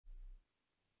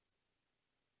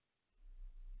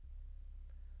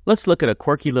Let's look at a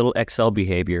quirky little Excel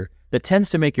behavior that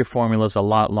tends to make your formulas a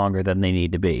lot longer than they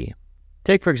need to be.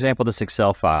 Take, for example, this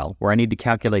Excel file where I need to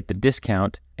calculate the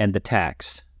discount and the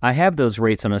tax. I have those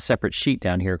rates on a separate sheet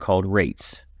down here called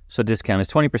rates. So discount is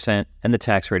 20% and the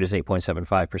tax rate is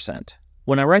 8.75%.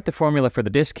 When I write the formula for the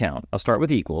discount, I'll start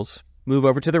with equals, move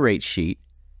over to the rate sheet,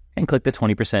 and click the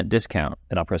 20% discount.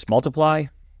 Then I'll press multiply,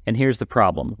 and here's the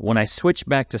problem. When I switch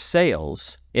back to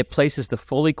sales, it places the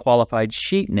fully qualified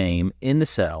sheet name in the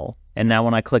cell, and now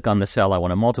when I click on the cell I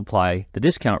want to multiply the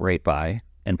discount rate by,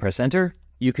 and press enter,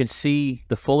 you can see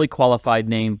the fully qualified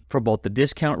name for both the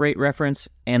discount rate reference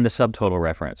and the subtotal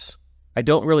reference. I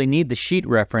don't really need the sheet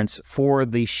reference for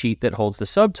the sheet that holds the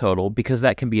subtotal because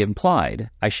that can be implied.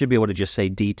 I should be able to just say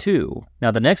D2.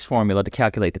 Now the next formula to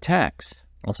calculate the tax,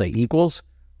 I'll say equals,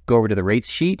 go over to the rates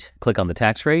sheet, click on the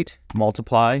tax rate,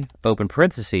 multiply, open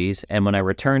parentheses, and when I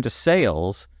return to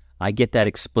sales, I get that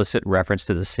explicit reference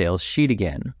to the sales sheet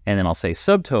again. And then I'll say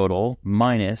subtotal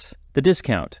minus the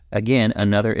discount. Again,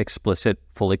 another explicit,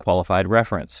 fully qualified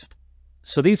reference.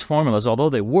 So these formulas, although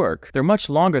they work, they're much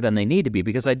longer than they need to be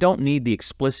because I don't need the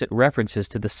explicit references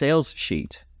to the sales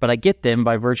sheet, but I get them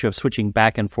by virtue of switching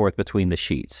back and forth between the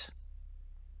sheets.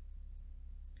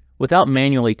 Without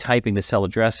manually typing the cell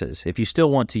addresses, if you still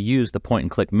want to use the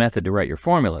point-and-click method to write your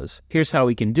formulas, here's how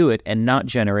we can do it and not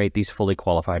generate these fully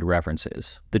qualified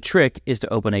references. The trick is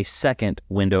to open a second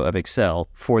window of Excel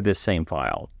for this same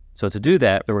file. So to do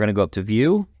that, we're going to go up to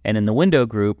View, and in the Window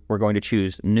group, we're going to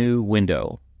choose New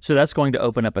Window. So that's going to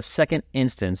open up a second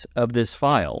instance of this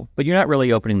file, but you're not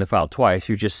really opening the file twice,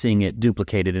 you're just seeing it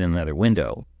duplicated in another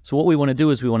window. So what we want to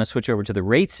do is we want to switch over to the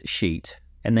Rates sheet,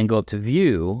 and then go up to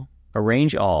View,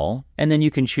 Arrange All, and then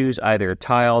you can choose either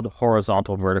tiled,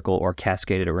 horizontal, vertical, or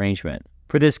cascaded arrangement.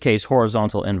 For this case,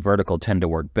 horizontal and vertical tend to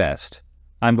work best.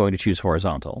 I'm going to choose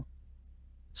horizontal.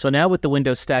 So now with the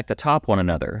windows stacked atop one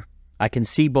another, I can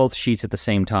see both sheets at the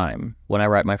same time. When I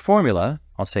write my formula,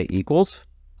 I'll say equals.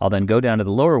 I'll then go down to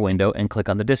the lower window and click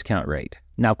on the discount rate.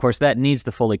 Now, of course, that needs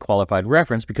the fully qualified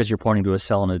reference because you're pointing to a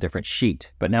cell on a different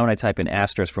sheet. But now when I type in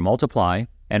asterisk for multiply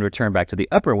and return back to the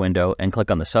upper window and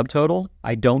click on the subtotal,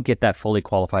 I don't get that fully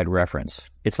qualified reference.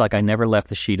 It's like I never left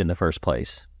the sheet in the first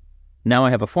place. Now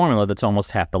I have a formula that's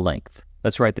almost half the length.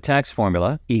 Let's write the tax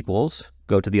formula, equals,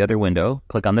 go to the other window,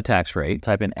 click on the tax rate,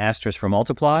 type in asterisk for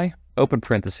multiply, open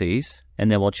parentheses, and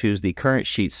then we'll choose the current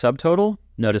sheet subtotal.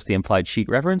 Notice the implied sheet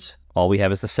reference. All we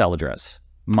have is the cell address,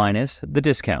 minus the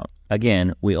discount.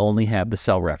 Again, we only have the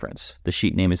cell reference. The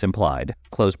sheet name is implied.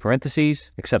 Close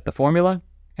parentheses, accept the formula,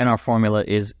 and our formula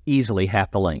is easily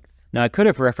half the length. Now I could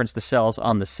have referenced the cells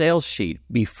on the sales sheet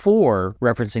before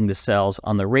referencing the cells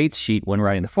on the rates sheet when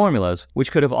writing the formulas,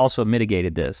 which could have also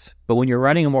mitigated this. But when you're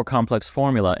writing a more complex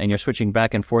formula and you're switching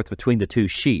back and forth between the two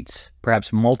sheets,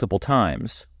 perhaps multiple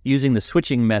times, using the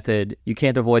switching method, you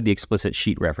can't avoid the explicit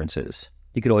sheet references.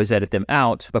 You could always edit them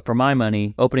out, but for my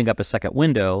money, opening up a second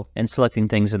window and selecting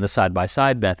things in the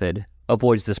side-by-side method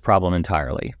avoids this problem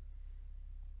entirely.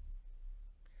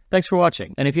 Thanks for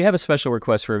watching, and if you have a special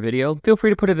request for a video, feel free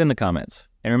to put it in the comments.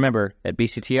 And remember, at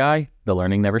BCTI, the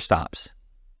learning never stops.